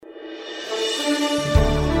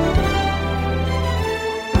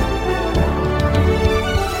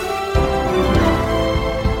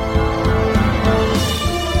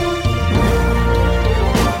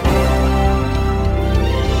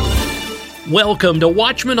Welcome to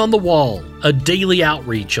Watchmen on the Wall, a daily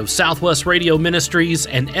outreach of Southwest Radio Ministries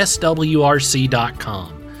and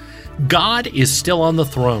SWRC.com. God is still on the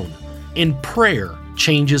throne, and prayer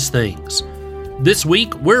changes things. This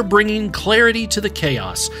week, we're bringing clarity to the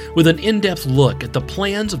chaos with an in-depth look at the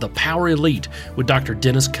plans of the power elite with Dr.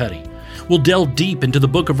 Dennis Cuddy. We'll delve deep into the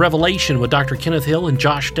book of Revelation with Dr. Kenneth Hill and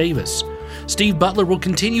Josh Davis. Steve Butler will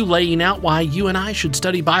continue laying out why you and I should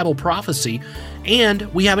study Bible prophecy, and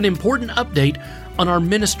we have an important update on our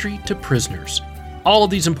ministry to prisoners. All of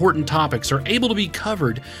these important topics are able to be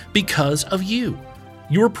covered because of you.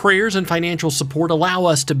 Your prayers and financial support allow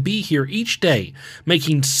us to be here each day,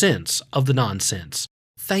 making sense of the nonsense.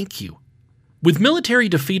 Thank you. With military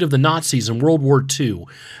defeat of the Nazis in World War II,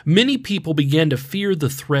 many people began to fear the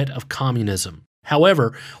threat of communism.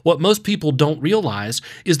 However, what most people don't realize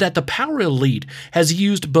is that the power elite has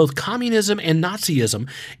used both communism and Nazism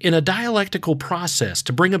in a dialectical process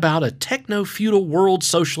to bring about a techno-feudal world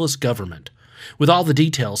socialist government. With all the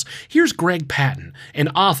details, here's Greg Patton and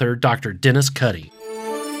author Dr. Dennis Cuddy.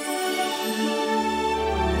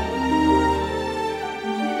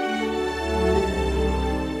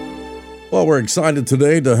 Well, we're excited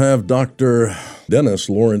today to have Dr. Dennis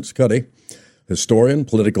Lawrence Cuddy, historian,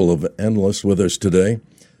 political analyst, with us today.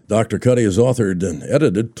 Dr. Cuddy has authored and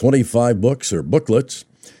edited 25 books or booklets.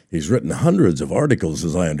 He's written hundreds of articles,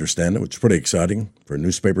 as I understand it, which is pretty exciting, for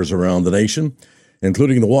newspapers around the nation,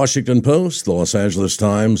 including the Washington Post, the Los Angeles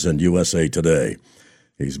Times, and USA Today.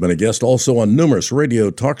 He's been a guest also on numerous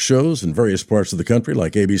radio talk shows in various parts of the country,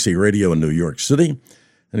 like ABC Radio in New York City.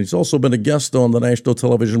 And he's also been a guest on the national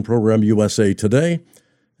television program USA Today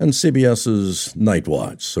and CBS's Night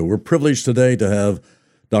Watch. So we're privileged today to have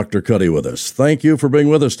Dr. Cuddy with us. Thank you for being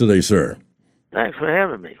with us today, sir. Thanks for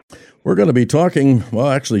having me. We're going to be talking, well,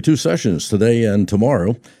 actually 2 sessions today and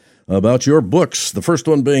tomorrow, about your books. The first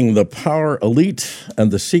one being The Power Elite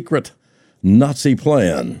and the Secret Nazi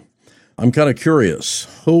Plan. I'm kind of curious,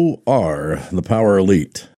 who are the Power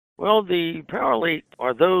Elite? Well, the Power Elite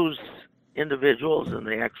are those individuals, and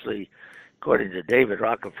they actually, according to David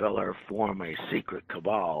Rockefeller, form a secret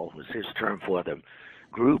cabal, was his term for them,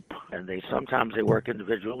 group, and sometimes they work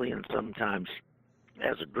individually and sometimes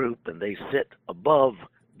as a group, and they sit above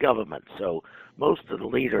government. So most of the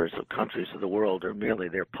leaders of countries of the world are merely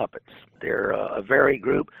their puppets. They're a varied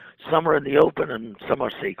group. Some are in the open and some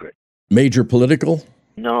are secret. Major political?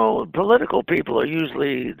 No, political people are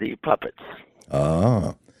usually the puppets.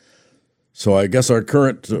 Ah. So I guess our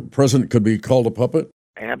current president could be called a puppet?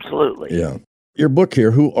 Absolutely. Yeah. Your book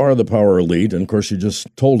here, Who Are the Power Elite? And of course, you just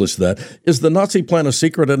told us that. Is the Nazi plan a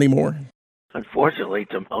secret anymore? Unfortunately,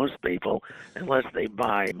 to most people, unless they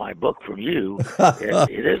buy my book from you,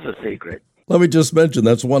 it is a secret. Let me just mention,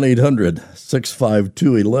 that's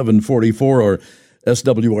 1-800-652-1144 or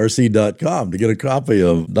SWRC.com to get a copy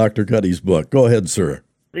of Dr. Cuddy's book. Go ahead, sir.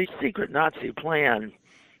 The secret Nazi plan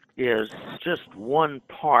is just one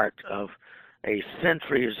part of a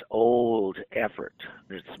centuries-old effort.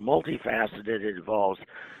 It's multifaceted. It involves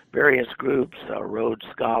various groups. Rhodes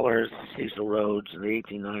Scholars, Cecil Rhodes, in the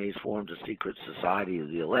 1890s formed a secret society of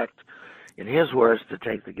the elect. In his words, to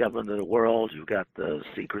take the government of the world, you've got the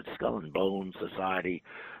Secret Skull and Bone Society.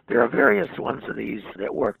 There are various ones of these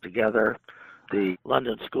that work together. The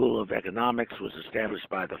London School of Economics was established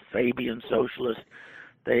by the Fabian Socialists.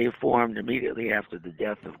 They formed immediately after the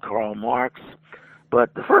death of Karl Marx.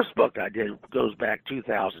 But the first book I did goes back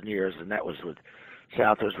 2,000 years, and that was with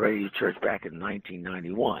Southwest Radio Church back in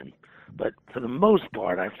 1991. But for the most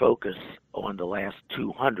part, I focus on the last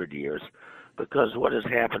 200 years because what is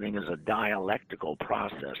happening is a dialectical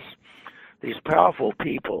process. These powerful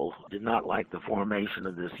people did not like the formation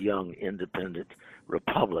of this young independent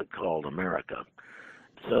republic called America.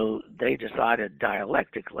 So they decided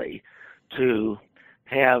dialectically to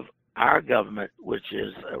have our government, which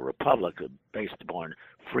is a republic based upon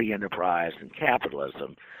free enterprise and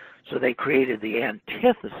capitalism. So they created the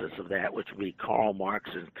antithesis of that, which would be Karl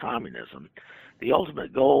Marx's communism. The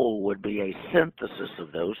ultimate goal would be a synthesis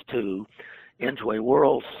of those two into a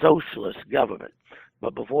world socialist government.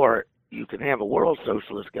 But before you can have a world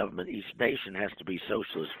socialist government, each nation has to be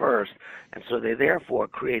socialist first. And so they therefore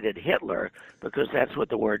created Hitler, because that's what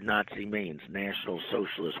the word Nazi means, National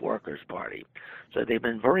Socialist Workers' Party. So they've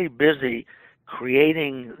been very busy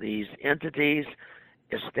creating these entities,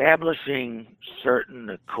 establishing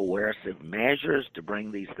certain coercive measures to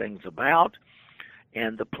bring these things about.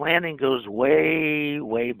 And the planning goes way,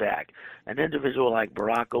 way back. An individual like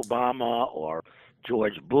Barack Obama or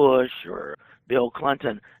George Bush or Bill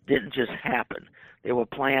Clinton didn't just happen. They were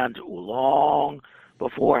planned long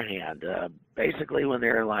beforehand. Basically, when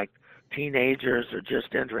they're like teenagers or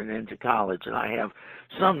just entering into college. And I have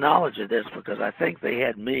some knowledge of this because I think they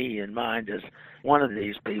had me in mind as one of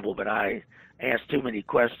these people, but I asked too many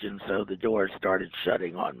questions, so the doors started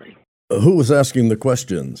shutting on me. Who was asking the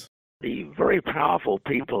questions? The very powerful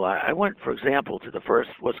people. I went, for example, to the first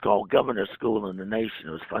what's called Governor School in the Nation.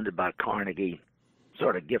 It was funded by Carnegie,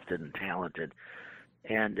 sort of gifted and talented.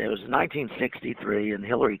 And it was 1963, and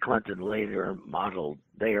Hillary Clinton later modeled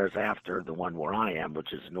theirs after the one where I am,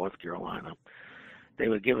 which is North Carolina. They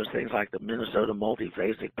would give us things like the Minnesota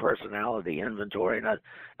Multiphasic Personality Inventory. And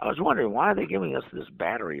I was wondering, why are they giving us this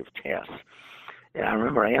battery of tests? And I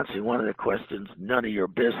remember answering one of the questions, none of your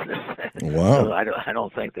business. Wow. So I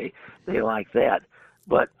don't think they like that.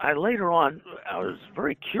 But later on, I was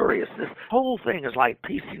very curious. This whole thing is like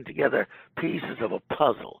piecing together pieces of a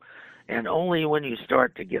puzzle. And only when you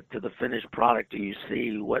start to get to the finished product do you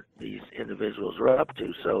see what these individuals are up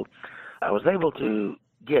to. So I was able to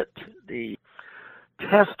get the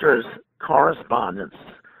testers' correspondence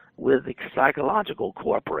with the Psychological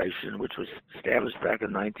Corporation, which was established back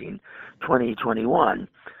in 1921.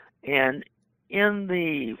 And in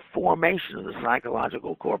the formation of the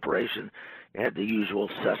Psychological Corporation, it had the usual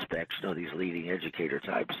suspects, these leading educator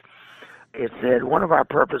types. It said, one of our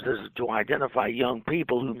purposes is to identify young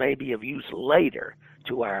people who may be of use later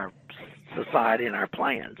to our society and our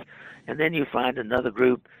plans. And then you find another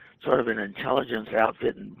group, sort of an intelligence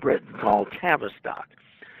outfit in Britain called Tavistock.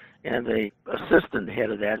 And the assistant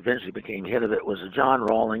head of that, eventually became head of it, was John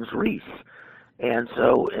Rawlings Rees. And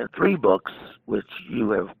so in 3 books, which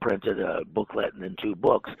you have printed a booklet and in 2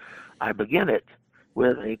 books, I begin it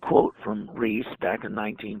with a quote from Rees back in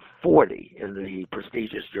 1940 in the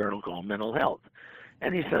prestigious journal called Mental Health.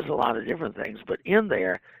 And he says a lot of different things, but in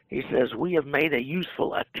there he says, we have made a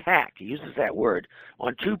useful attack, he uses that word,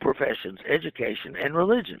 on 2 professions, education and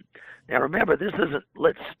religion. Now remember, this isn't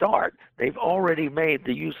let's start. They've already made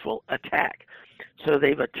the useful attack. So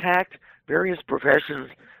they've attacked various professions.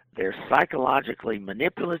 They're psychologically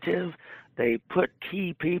manipulative. They put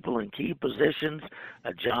key people in key positions.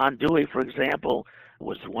 John Dewey, for example,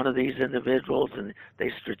 was one of these individuals, and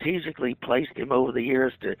they strategically placed him over the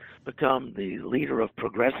years to become the leader of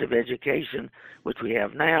progressive education, which we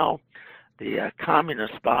have now. The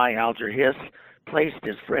communist spy, Alger Hiss, placed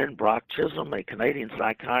his friend Brock Chisholm, a Canadian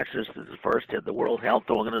psychiatrist, as the first head of the World Health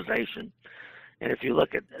Organization. And if you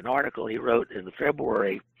look at an article he wrote in the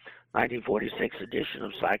February 1946 edition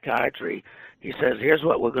of Psychiatry, he says, here's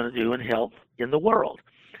what we're going to do in health in the world.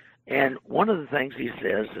 And one of the things he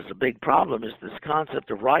says is a big problem is this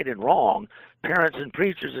concept of right and wrong. Parents and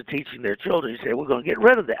preachers are teaching their children. He said, we're going to get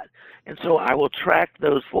rid of that. And so I will track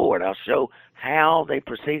those forward. I'll show how they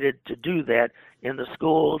proceeded to do that in the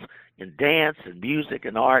schools, in dance and music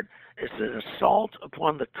and art. It's an assault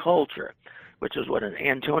upon the culture, which is what an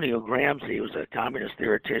Antonio Gramsci, who was a communist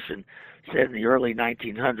theoretician, said in the early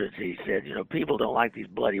 1900s. He said, people don't like these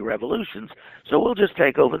bloody revolutions, so we'll just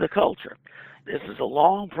take over the culture. This is a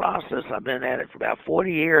long process. I've been at it for about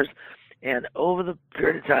 40 years, and over the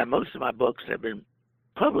period of time, most of my books have been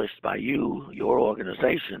published by you, your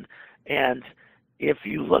organization, and if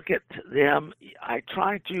you look at them, I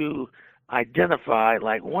try to identify,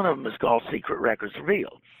 like one of them is called Secret Records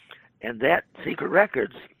Revealed, and that Secret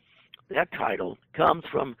Records, that title comes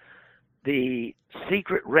from the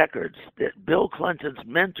secret records that Bill Clinton's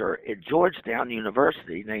mentor at Georgetown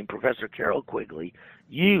University, named Professor Carroll Quigley,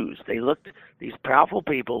 used. They looked at these powerful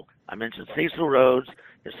people. I mentioned Cecil Rhodes,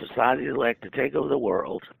 his society elect to take over the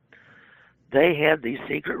world. They had these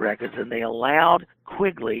secret records, and they allowed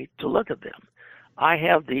Quigley to look at them. I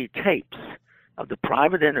have the tapes of the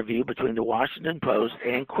private interview between the Washington Post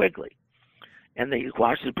and Quigley. And the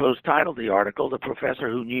Washington Post titled the article, "The Professor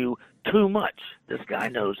Who Knew Too Much." This guy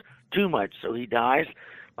knows too much, so he dies.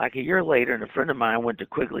 Like a year later, and a friend of mine went to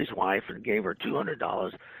Quigley's wife and gave her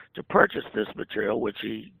 $200 to purchase this material, which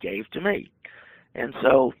he gave to me. And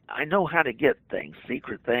so I know how to get things,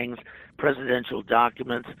 secret things, presidential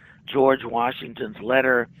documents, George Washington's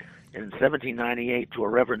letter in 1798 to a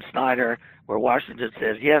Reverend Snyder, where Washington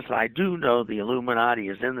says, yes, I do know the Illuminati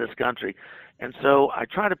is in this country. And so I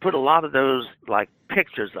try to put a lot of those, like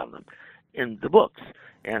pictures of them, in the books.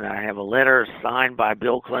 And I have a letter signed by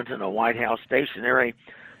Bill Clinton, a White House stationery,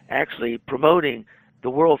 actually promoting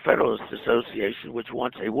the World Federalist Association, which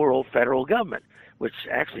wants a world federal government, which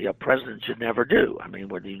actually a president should never do. I mean,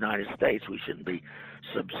 we're the United States. We shouldn't be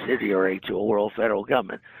subsidiary to a world federal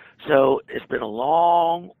government. So it's been a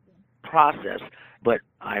long process, but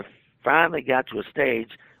I finally got to a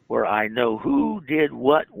stage where I know who did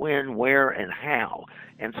what, when, where, and how.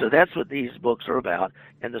 And so that's what these books are about.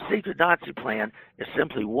 And the Secret Nazi Plan is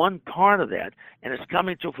simply one part of that, and it's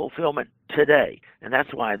coming to fulfillment today. And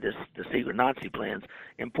that's why the Secret Nazi Plan is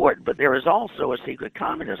important. But there is also a Secret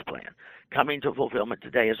Communist Plan coming to fulfillment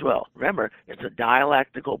today as well. Remember, it's a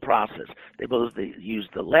dialectical process. They both use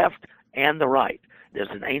the left and the right.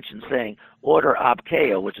 There's an ancient saying, order ab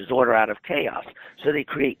chaos, which is order out of chaos. So they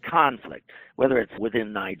create conflict, whether it's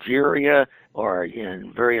within Nigeria or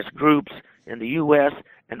in various groups in the U.S.,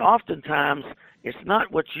 and oftentimes it's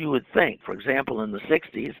not what you would think. For example, in the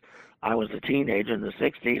 60s, I was a teenager in the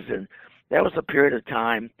 60s, and that was a period of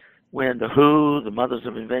time when the Who, the Mothers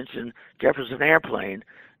of Invention, Jefferson Airplane,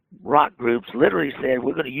 rock groups literally said,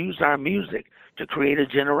 we're going to use our music to create a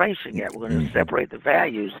generation gap. We're going to separate the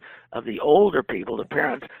values of the older people, the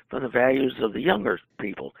parents, from the values of the younger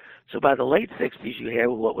people. So by the late 60s, you had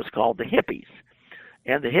what was called the hippies.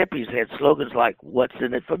 And the hippies had slogans like, what's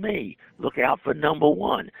in it for me? Look out for number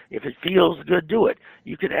one. If it feels good, do it.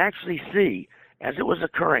 You could actually see, as it was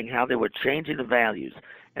occurring, how they were changing the values.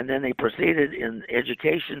 And then they proceeded in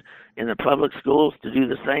education in the public schools to do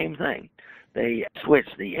the same thing. They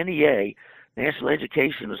switched the NEA, National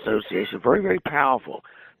Education Association, very, very powerful.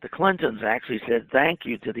 The Clintons actually said thank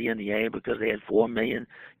you to the NEA because they had 4 million,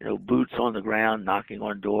 boots on the ground, knocking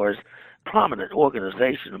on doors, prominent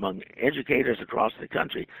organization among educators across the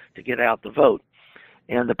country to get out the vote.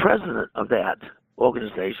 And the president of that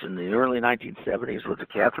organization in the early 1970s was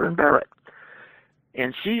Catherine Barrett.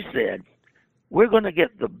 And she said, we're going to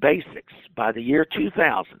get the basics by the year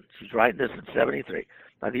 2000. She's writing this in 73.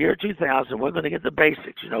 By the year 2000, we're going to get the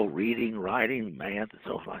basics, reading, writing, math, and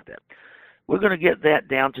so forth like that. We're going to get that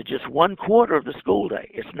down to just 1/4 of the school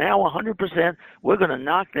day. It's now 100%. We're going to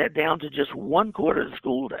knock that down to just 1/4 of the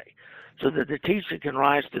school day so that the teacher can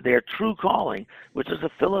rise to their true calling, which is a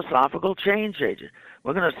philosophical change agent.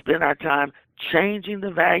 We're going to spend our time changing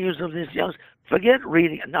the values of these young. Forget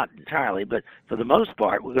reading, not entirely, but for the most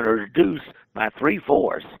part, we're going to reduce by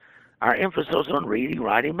 3/4 our emphasis on reading,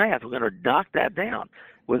 writing, math. We're going to knock that down.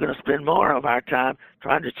 We're going to spend more of our time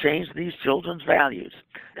trying to change these children's values.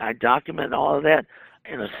 I document all of that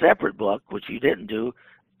in a separate book, which you didn't do,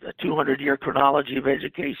 a 200-year chronology of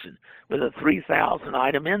education with a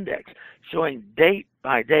 3,000-item index showing date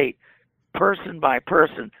by date, person by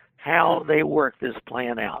person, how they work this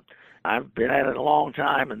plan out. I've been at it a long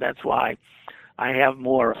time, and that's why I have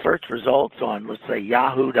more search results on, let's say,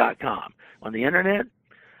 yahoo.com. On the internet,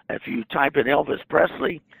 if you type in Elvis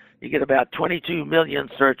Presley, you get about 22 million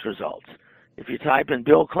search results. If you type in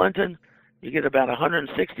Bill Clinton, you get about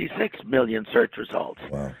 166 million search results.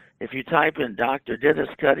 Wow. If you type in Dr. Dennis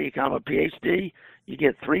Cuddy, PhD, you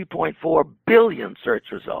get 3.4 billion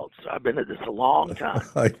search results. I've been at this a long time.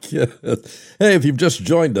 I get it. Hey, if you've just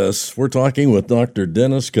joined us, we're talking with Dr.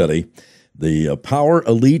 Dennis Cuddy, the Power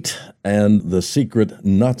Elite and the Secret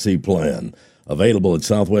Nazi Plan. Available at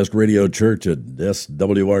Southwest Radio Church at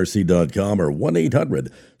swrc.com or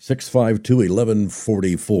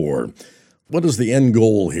 1-800-652-1144. What is the end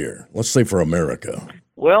goal here? Let's say for America.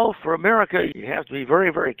 Well, for America, you have to be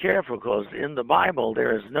very, very careful because in the Bible,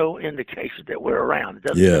 there is no indication that we're around. It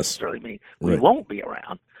doesn't necessarily mean we won't be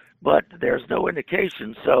around, but there's no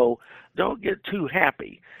indication. So don't get too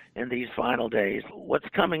happy in these final days. What's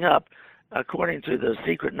coming up, according to the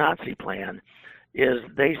Secret Nazi Plan, is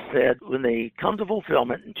they said when they come to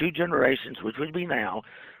fulfillment in 2 generations, which would be now,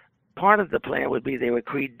 part of the plan would be they would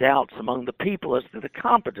create doubts among the people as to the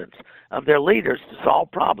competence of their leaders to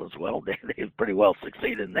solve problems. Well, they've pretty well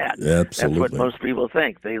succeeded in that. Absolutely. That's what most people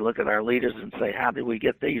think. They look at our leaders and say, how did we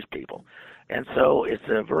get these people? And so it's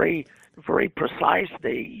a very, very precise.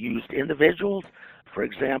 They used individuals. For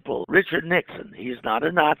example, Richard Nixon, he's not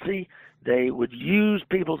a Nazi. They would use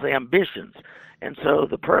people's ambitions. And so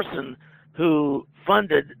the person who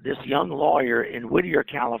funded this young lawyer in Whittier,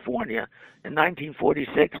 California in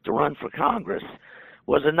 1946 to run for Congress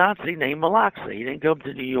was a Nazi named Malaxa. He didn't come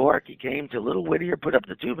to New York. He came to Little Whittier, put up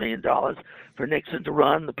the $2 million for Nixon to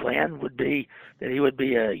run. The plan would be that he would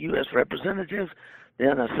be a U.S. representative,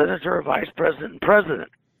 then a senator, a vice president, and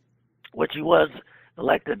president, which he was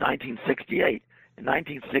elected in 1968. In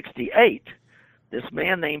 1968, this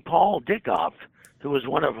man named Paul Dickoff, who was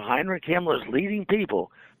one of Heinrich Himmler's leading people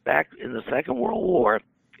back in the Second World War,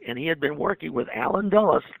 and he had been working with Allen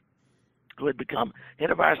Dulles, who had become head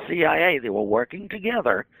of our CIA. They were working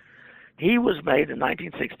together. He was made in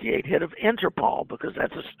 1968 head of Interpol because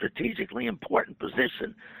that's a strategically important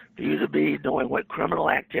position for you to be knowing what criminal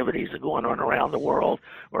activities are going on around the world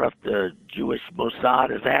or if the Jewish Mossad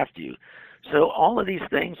is after you. So all of these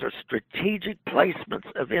things are strategic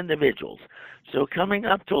placements of individuals. So coming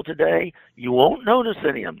up till today, you won't notice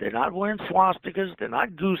any of them. They're not wearing swastikas. They're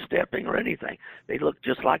not goose-stepping or anything. They look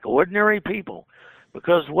just like ordinary people,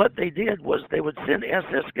 because what they did was they would send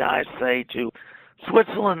SS guys, say, to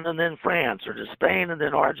Switzerland and then France, or to Spain and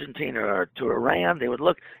then Argentina, or to Iran. They would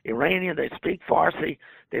look Iranian. They speak Farsi.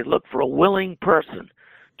 They'd look for a willing person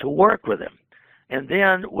to work with them. And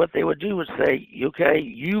then what they would do was say, okay,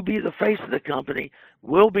 you be the face of the company.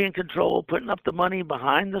 We'll be in control, putting up the money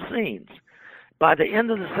behind the scenes. By the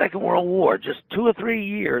end of the Second World War, just 2 or 3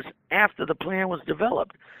 years after the plan was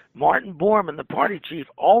developed, Martin Bormann, the party chief,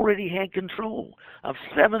 already had control of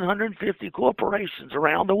 750 corporations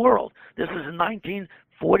around the world. This is in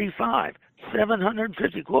 1945.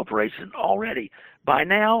 750 corporations already. By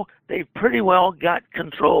now, they've pretty well got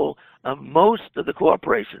control of most of the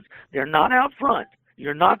corporations. They're not out front.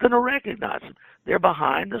 You're not going to recognize them. They're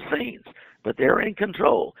behind the scenes, but they're in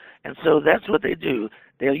control. And so that's what they do.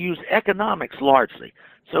 They'll use economics largely.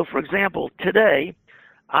 So, for example, today,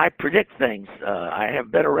 I predict things. I have a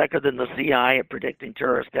better record than the CIA at predicting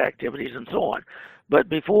terrorist activities and so on. But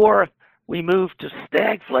before we moved to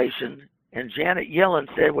stagflation, and Janet Yellen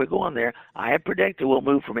said we're going there, I had predicted we'll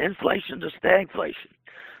move from inflation to stagflation.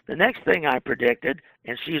 The next thing I predicted,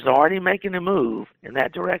 and she's already making a move in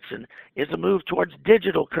that direction, is a move towards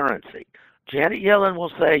digital currency. Janet Yellen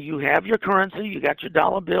will say, you have your currency, you got your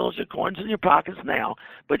dollar bills, your coins in your pockets now,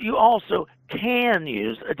 but you also can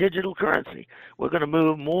use a digital currency. We're going to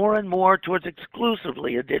move more and more towards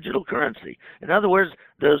exclusively a digital currency. In other words,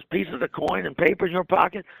 those pieces of coin and paper in your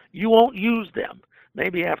pocket, you won't use them.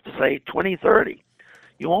 Maybe after, say, 2030.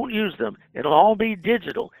 You won't use them. It'll all be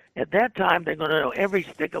digital. At that time, they're going to know every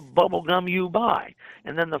stick of bubble gum you buy.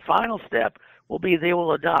 And then the final step will be they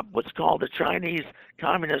will adopt what's called the Chinese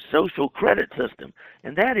Communist Social Credit System.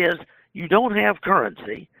 And that is, you don't have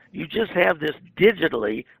currency. You just have this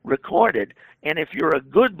digitally recorded. And if you're a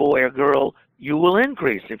good boy or girl, you will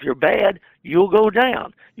increase. If you're bad, you'll go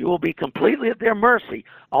down. You will be completely at their mercy,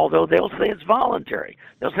 although they'll say it's voluntary.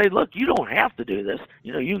 They'll say, look, you don't have to do this.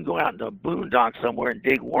 You know, you can go out in the boondock somewhere and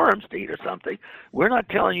dig worms to eat or something. We're not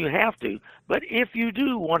telling you have to. But if you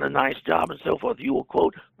do want a nice job and so forth, you will,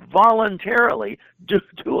 quote, voluntarily do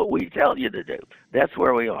what we tell you to do. That's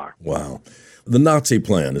where we are. Wow. The Nazi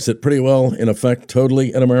plan, is it pretty well in effect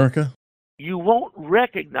totally in America? You won't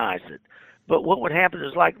recognize it. But what would happen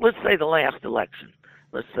is, like, let's say the last election.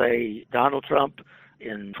 Let's say Donald Trump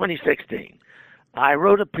in 2016. I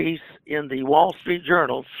wrote a piece in the Wall Street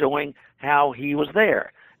Journal showing how he was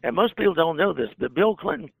there. And most people don't know this, but Bill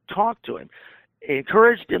Clinton talked to him,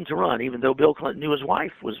 encouraged him to run, even though Bill Clinton knew his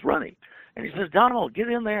wife was running. And he says, Donald, get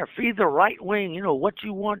in there, feed the right wing, you know, what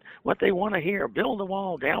you want, what they want to hear, build the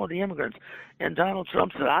wall, down with the immigrants. And Donald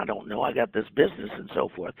Trump said, I don't know, I got this business and so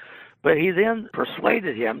forth. But he then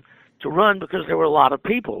persuaded him to run because there were a lot of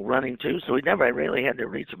people running too, so he never really had to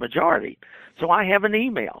reach a majority. So I have an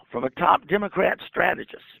email from a top Democrat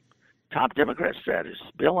strategist,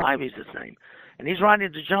 Bill Ivey's his name, and he's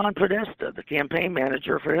writing to John Podesta, the campaign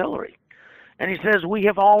manager for Hillary. And he says, we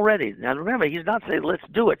have already, now remember, he's not saying let's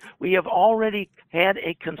do it, we have already had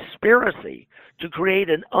a conspiracy to create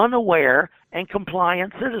an unaware and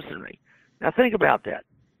compliant citizenry. Now think about that.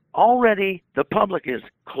 Already the public is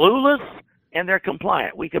clueless, and they're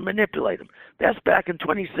compliant. We can manipulate them. That's back in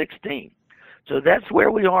 2016. So that's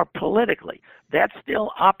where we are politically. That's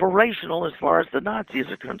still operational as far as the Nazis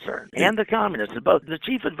are concerned, and the communists. Both the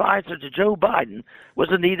chief advisor to Joe Biden was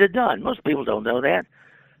Anita Dunn. Most people don't know that.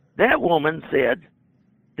 That woman said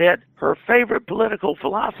that her favorite political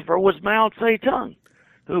philosopher was Mao Zedong,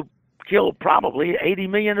 who killed probably 80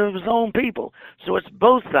 million of his own people. So it's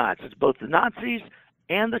both sides. It's both the Nazis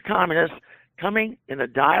and the communists coming in a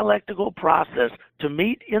dialectical process to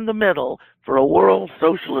meet in the middle for a world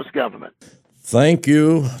socialist government. Thank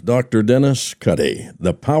you, Dr. Dennis Cuddy.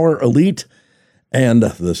 The Power Elite and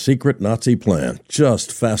the Secret Nazi Plan.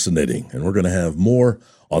 Just fascinating. And we're going to have more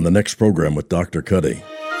on the next program with Dr. Cuddy.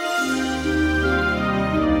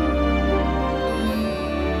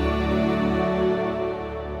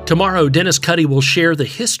 Tomorrow, Dennis Cuddy will share the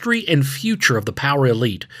history and future of the Power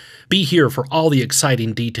Elite. Be here for all the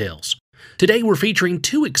exciting details. Today, we're featuring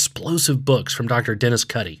 2 explosive books from Dr. Dennis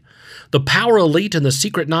Cuddy. The Power Elite and the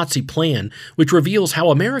Secret Nazi Plan, which reveals how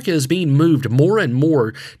America is being moved more and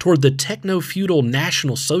more toward the techno-feudal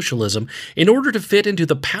National Socialism in order to fit into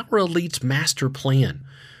the Power Elite's master plan.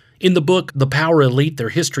 In the book, The Power Elite, Their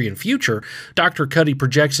History and Future, Dr. Cuddy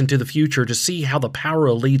projects into the future to see how the Power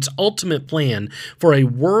Elite's ultimate plan for a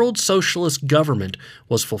world socialist government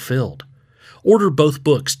was fulfilled. Order both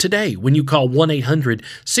books today when you call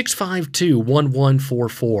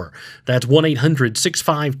 1-800-652-1144. That's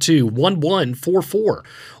 1-800-652-1144.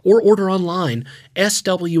 Or order online,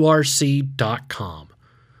 swrc.com.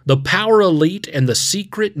 The Power Elite and the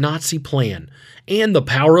Secret Nazi Plan, and The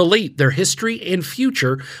Power Elite, Their History and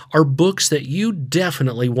Future are books that you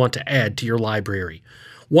definitely want to add to your library.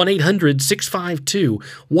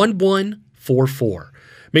 1-800-652-1144.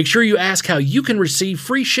 Make sure you ask how you can receive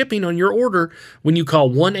free shipping on your order when you call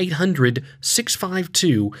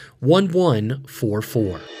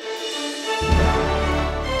 1-800-652-1144.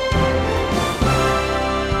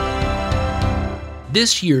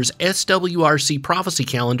 This year's SWRC Prophecy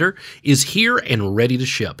Calendar is here and ready to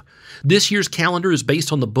ship. This year's calendar is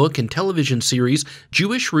based on the book and television series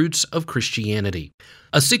Jewish Roots of Christianity,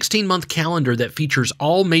 a 16-month calendar that features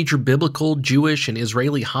all major biblical, Jewish, and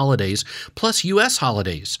Israeli holidays, plus U.S.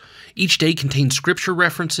 holidays. Each day contains scripture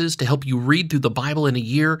references to help you read through the Bible in a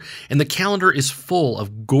year, and the calendar is full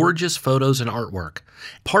of gorgeous photos and artwork.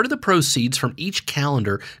 Part of the proceeds from each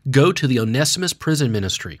calendar go to the Onesimus Prison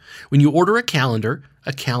Ministry. When you order a calendar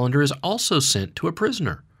is also sent to a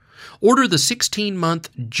prisoner. Order the 16-month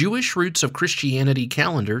Jewish Roots of Christianity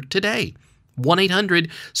calendar today.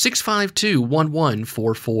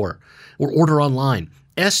 1-800-652-1144. Or order online,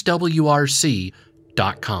 swrc.com.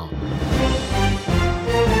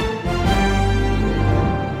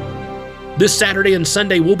 This Saturday and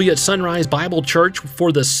Sunday, we'll be at Sunrise Bible Church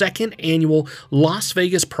for the second annual Las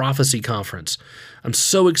Vegas Prophecy Conference. I'm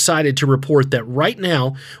so excited to report that right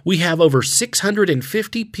now we have over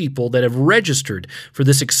 650 people that have registered for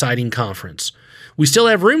this exciting conference. We still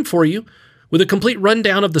have room for you. With a complete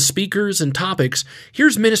rundown of the speakers and topics,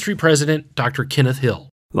 here's Ministry President Dr. Kenneth Hill.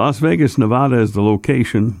 Las Vegas, Nevada is the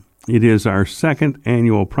location. It is our second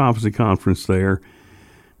annual prophecy conference there,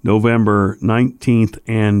 November 19th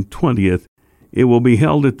and 20th. It will be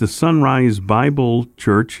held at the Sunrise Bible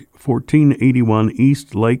Church, 1481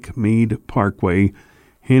 East Lake Mead Parkway,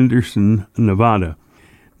 Henderson, Nevada.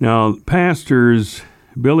 Now, pastors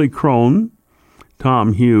Billy Crone,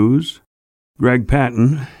 Tom Hughes, Greg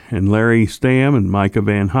Patton, and Larry Stamm and Micah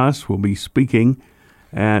Van Huss will be speaking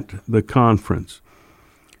at the conference.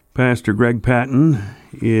 Pastor Greg Patton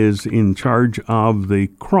is in charge of the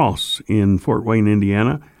Cross in Fort Wayne,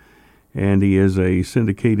 Indiana, and he is a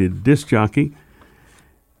syndicated disc jockey.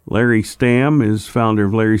 Larry Stamm is founder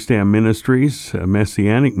of Larry Stamm Ministries, a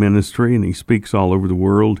messianic ministry, and he speaks all over the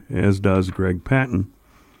world, as does Greg Patton.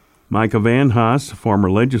 Micah Van Huss, former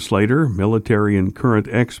legislator, military and current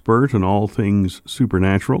expert on all things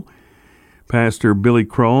supernatural. Pastor Billy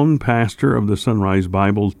Crone, pastor of the Sunrise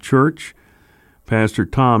Bible Church. Pastor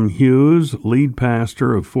Tom Hughes, lead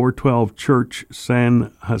pastor of 412 Church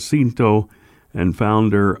San Jacinto and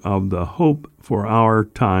founder of the Hope for Our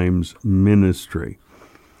Times ministry.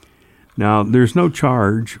 Now, there's no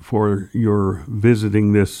charge for your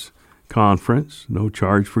visiting this conference, no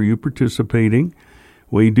charge for you participating.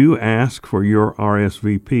 We do ask for your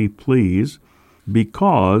RSVP, please,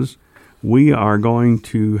 because we are going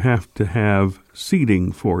to have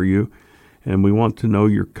seating for you, and we want to know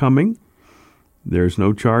you're coming. There's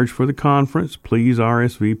no charge for the conference. Please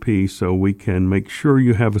RSVP so we can make sure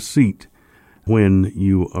you have a seat when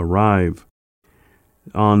you arrive.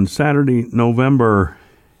 On Saturday, November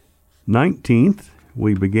 19th,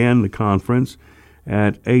 we began the conference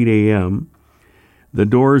at 8 a.m. The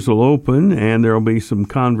doors will open and there will be some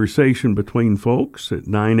conversation between folks. At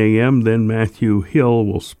 9 a.m., then Matthew Hill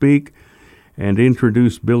will speak and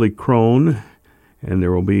introduce Billy Crone, and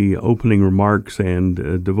there will be opening remarks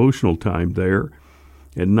and devotional time there.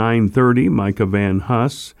 At 9:30, Micah Van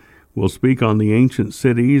Huss will speak on the ancient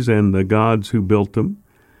cities and the gods who built them.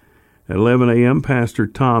 At 11 a.m., Pastor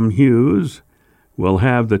Tom Hughes will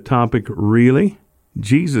have the topic, Really?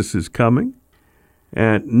 Jesus is Coming.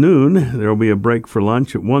 At noon, there will be a break for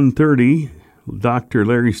lunch. At 1:30, Dr.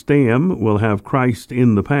 Larry Stamm will have Christ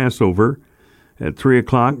in the Passover. At 3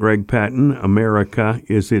 o'clock, Greg Patton, America,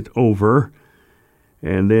 Is It Over?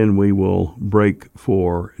 And then we will break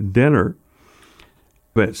for dinner.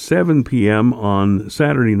 At 7 p.m. on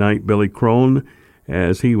Saturday night, Billy Crone,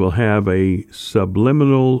 as he will have a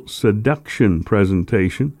subliminal seduction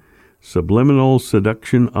presentation, Subliminal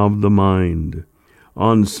Seduction of the Mind.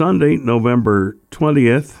 On Sunday, November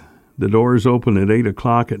 20th, the doors open at 8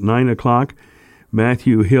 o'clock. At 9 o'clock,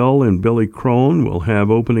 Matthew Hill and Billy Crone will have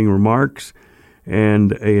opening remarks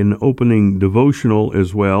and an opening devotional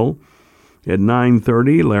as well. At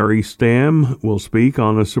 9:30, Larry Stamm will speak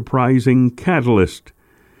on a surprising catalyst.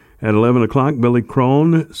 At 11 o'clock, Billy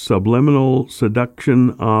Crone, Subliminal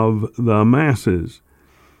Seduction of the Masses.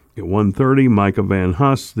 At 1:30, Micah Van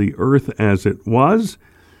Huss, The Earth as It Was.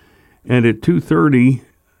 And at 2:30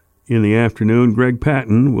 in the afternoon, Greg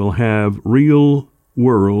Patton will have Real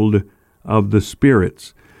World of the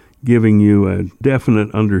Spirits, giving you a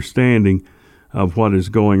definite understanding of what is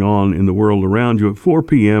going on in the world around you. At 4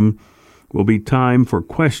 p.m. will be time for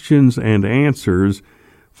questions and answers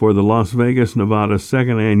for the Las Vegas, Nevada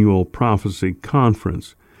 2nd Annual Prophecy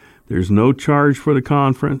Conference. There's no charge for the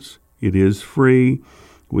conference. It is free.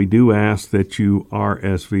 We do ask that you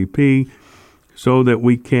RSVP so that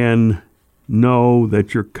we can know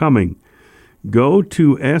that you're coming. Go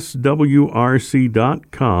to swrc.com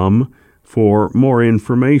for more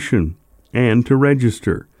information and to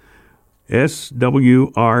register. swrc.com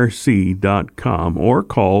or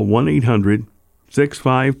call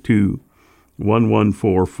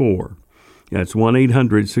 1-800-652-1144. That's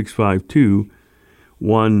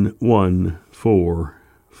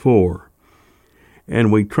 1-800-652-1144.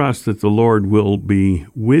 And we trust that the Lord will be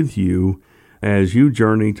with you as you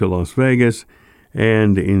journey to Las Vegas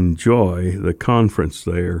and enjoy the conference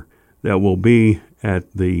there that will be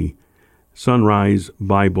at the Sunrise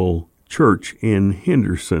Bible Church in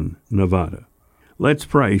Henderson, Nevada. Let's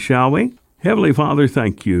pray, shall we? Heavenly Father,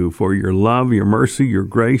 thank you for your love, your mercy, your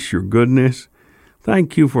grace, your goodness.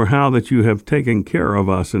 Thank you for how that you have taken care of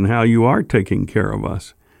us and how you are taking care of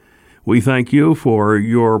us. We thank you for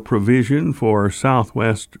your provision for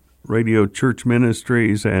Southwest Radio Church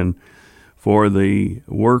Ministries and for the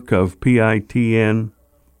work of PITN.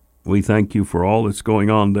 We thank you for all that's going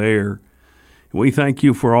on there. We thank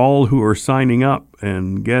you for all who are signing up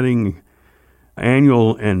and getting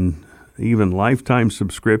annual and even lifetime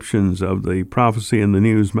subscriptions of the Prophecy in the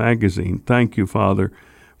News magazine. Thank you, Father,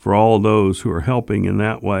 for all those who are helping in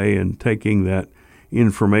that way and taking that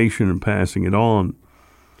information and passing it on.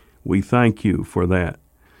 We thank you for that.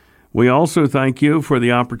 We also thank you for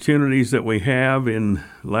the opportunities that we have in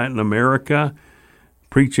Latin America,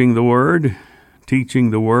 preaching the Word,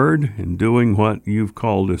 teaching the Word, and doing what you've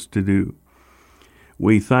called us to do.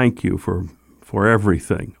 We thank you for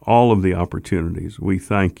everything, all of the opportunities. We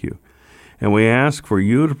thank you. And we ask for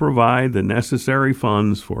you to provide the necessary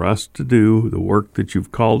funds for us to do the work that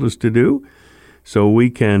you've called us to do, so we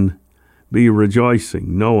can be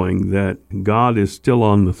rejoicing, knowing that God is still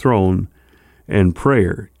on the throne and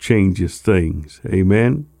prayer changes things.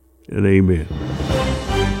 Amen and amen.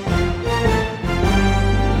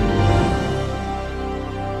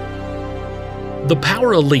 The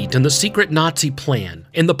Power Elite and the Secret Nazi Plan,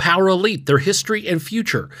 and The Power Elite, Their History and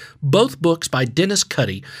Future, both books by Dennis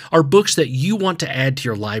Cuddy, are books that you want to add to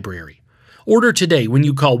your library. Order today when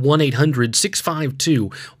you call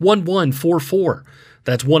 1-800-652-1144.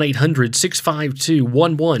 That's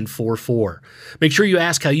 1-800-652-1144. Make sure you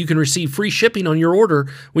ask how you can receive free shipping on your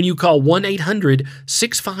order when you call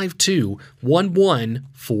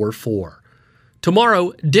 1-800-652-1144.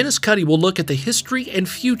 Tomorrow, Dennis Cuddy will look at the history and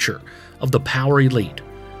future of the Power Elite.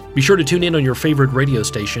 Be sure to tune in on your favorite radio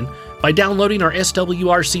station by downloading our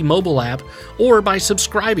SWRC mobile app or by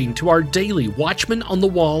subscribing to our daily Watchman on the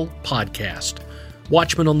Wall podcast.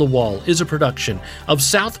 Watchman on the Wall is a production of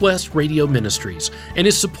Southwest Radio Ministries and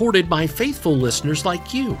is supported by faithful listeners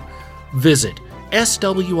like you. Visit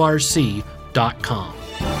swrc.com.